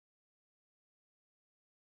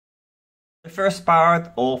The first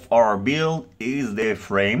part of our build is the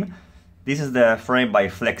frame. This is the frame by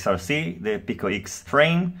FlexRC, the pico-x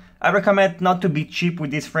frame. I recommend not to be cheap with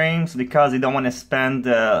these frames because you don't want to spend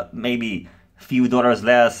maybe a few dollars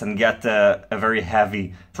less and get a very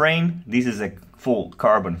heavy frame. This is a full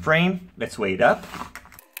carbon frame. Let's weigh it up.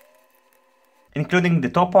 Including the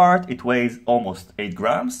top part, it weighs almost 8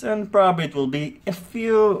 grams, and probably it will be a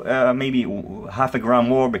few, maybe half a gram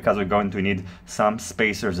more, because we're going to need some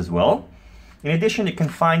spacers as well. In addition, you can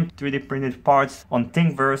find 3D printed parts on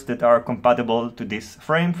Thingiverse that are compatible to this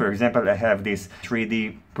frame. For example, I have this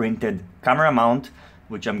 3D printed camera mount,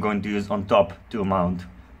 which I'm going to use on top to mount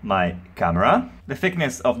my camera. The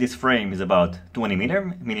thickness of this frame is about 20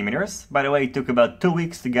 millimeters. By the way, it took about 2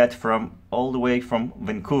 weeks to get all the way from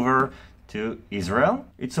Vancouver to Israel.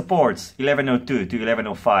 It supports 1102 to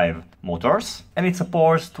 1105 motors, and it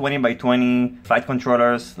supports 20 by 20 flight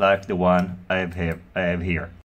controllers like the one I have here.